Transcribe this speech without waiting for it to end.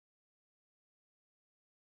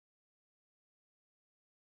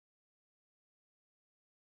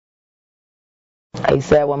He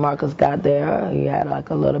said when Marcus got there, he had like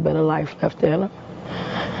a little bit of life left in him.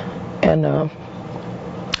 And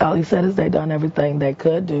all he said is they done everything they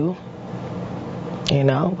could do, you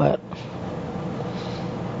know, but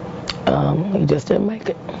he just didn't make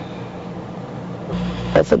it.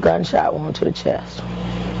 That's a gunshot wound to the chest.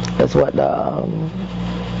 That's what the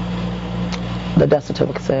death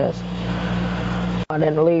certificate says. I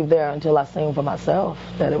didn't leave there until I seen for myself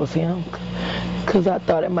that it was him, because I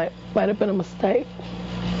thought it might have been a mistake.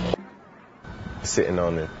 Sitting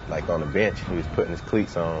on the bench, he was putting his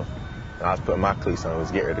cleats on, and I was putting my cleats on. He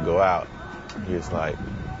was getting ready to go out. He was like,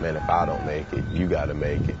 "Man, if I don't make it, you got to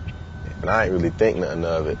make it." And I ain't really think nothing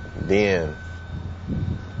of it. Then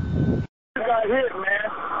you got hit, man.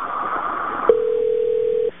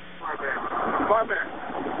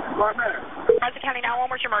 My man. Brunswick County 911,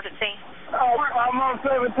 where's your emergency? I'm on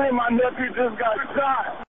 17. My nephew just got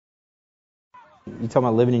shot. You talking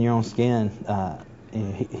about living in your own skin?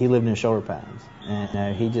 He lived in shoulder pads,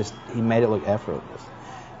 and he made it look effortless.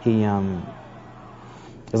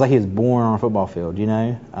 It was like he was born on a football field, you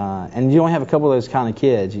know. And you only have a couple of those kind of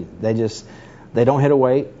kids. They don't hit a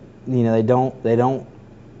weight, you know. They don't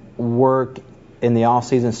work in the off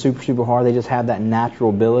season super hard. They just have that natural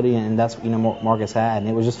ability, and that's what, you know, Marcus had, and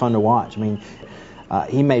it was just fun to watch. I mean,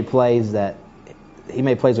 he made plays look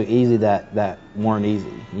easy that weren't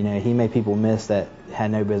easy. You know, he made people miss that had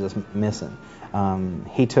no business missing.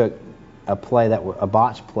 He took a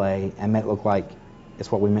botch play and made it look like it's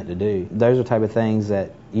what we meant to do. Those are the type of things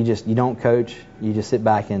that you don't coach. You just sit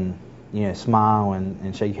back and, you know, smile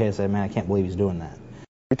and shake your head and say, "Man, I can't believe he's doing that."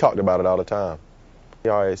 we talked about it all the time. He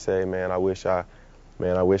always say, "Man, I wish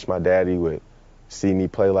my daddy would see me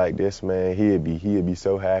play like this, man. He'd be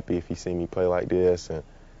so happy if he see me play like this, and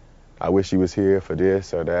I wish he was here for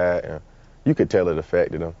this or that." And you could tell it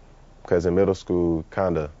affected him, because in middle school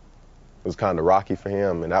it was kind of rocky for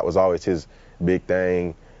him, and that was always his big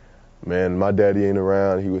thing. "Man, my daddy ain't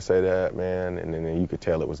around," he would say that, man, and then you could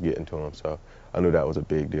tell it was getting to him. So I knew that was a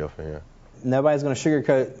big deal for him. Nobody's going to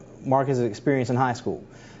sugarcoat Marcus' experience in high school.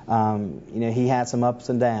 You know, he had some ups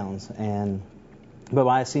and downs, but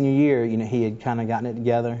by his senior year, you know, he had kind of gotten it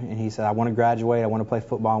together, and he said, "I want to graduate. I want to play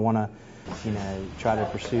football. I want to, you know, try to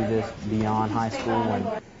pursue this beyond high school." And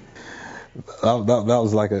that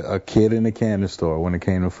was like a kid in a candy store when it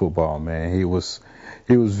came to football, man. He was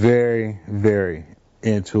very, very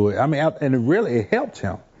into it. I mean, and it helped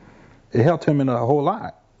him. It helped him in a whole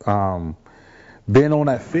lot. Being on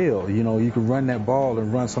that field, you know, you can run that ball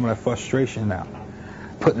and run some of that frustration out,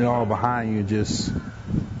 putting it all behind you, just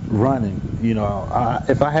running. You know,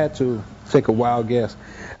 if I had to take a wild guess,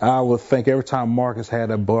 I would think every time Marcus had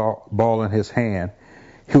a ball in his hand,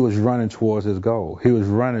 he was running towards his goal. He was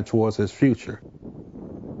running towards his future.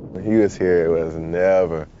 When he was here, it was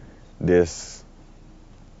never this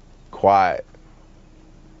quiet.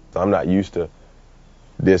 So I'm not used to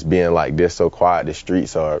this being like this, so quiet. The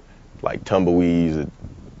streets are like tumbleweeds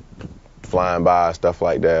flying by, stuff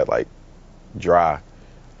like that, like dry.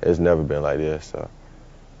 It's never been like this, so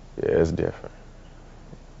yeah, it's different.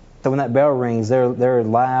 So when that bell rings, they're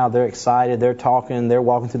loud, they're excited, they're talking, they're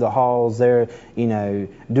walking through the halls, they're, you know,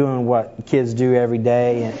 doing what kids do every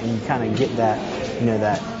day, and you kind of get that, you know,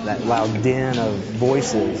 that loud din of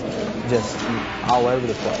voices just all over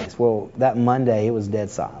the place. Well, that Monday it was dead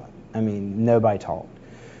silent. I mean, nobody talked.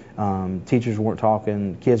 Teachers weren't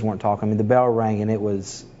talking, kids weren't talking. I mean, the bell rang, and it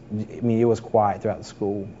was quiet throughout the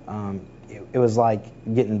school. It was like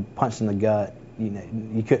getting punched in the gut. You know,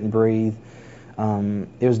 you couldn't breathe.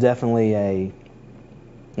 It was definitely a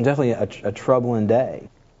troubling day.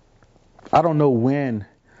 I don't know when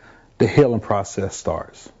the healing process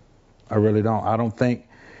starts. I really don't. I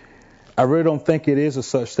really don't think it is a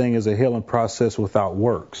such thing as a healing process without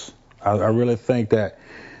works. I really think that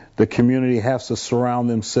the community has to surround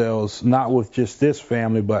themselves not with just this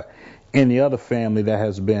family, but any other family that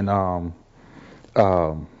has been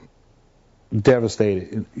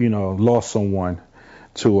devastated, you know, lost someone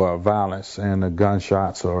to violence and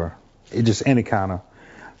gunshots or just any kind of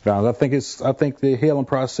violence. I think the healing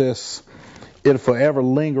process, it'll forever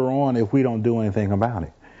linger on if we don't do anything about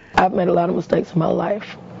it. I've made a lot of mistakes in my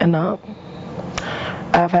life, and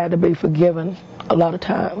I've had to be forgiven a lot of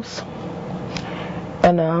times.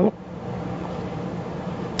 And I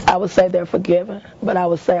would say they're forgiven, but I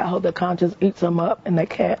would say I hope their conscience eats them up and they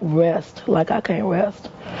can't rest like I can't rest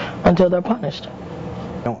until they're punished.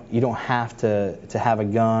 You don't have to have a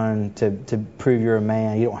gun to prove you're a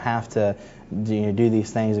man. You don't have to do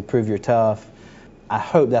these things to prove you're tough. I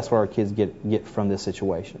hope that's what our kids get from this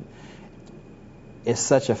situation. It's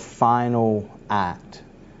such a final act,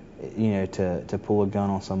 you know, to pull a gun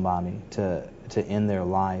on somebody, to to end their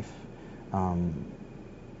life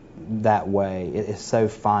that way. It's so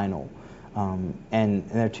final, and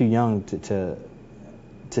they're too young to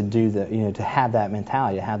do to have that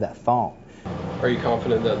mentality, to have that thought. Are you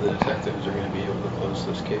confident that the detectives are going to be able to close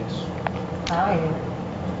this case? I am.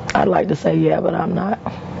 I'd like to say yeah, but I'm not.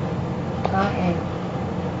 I am.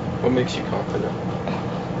 What makes you confident?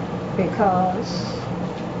 Because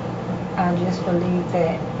I just believe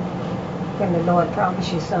that when the Lord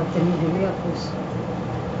promised you something, He delivers.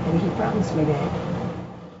 And He promised me that.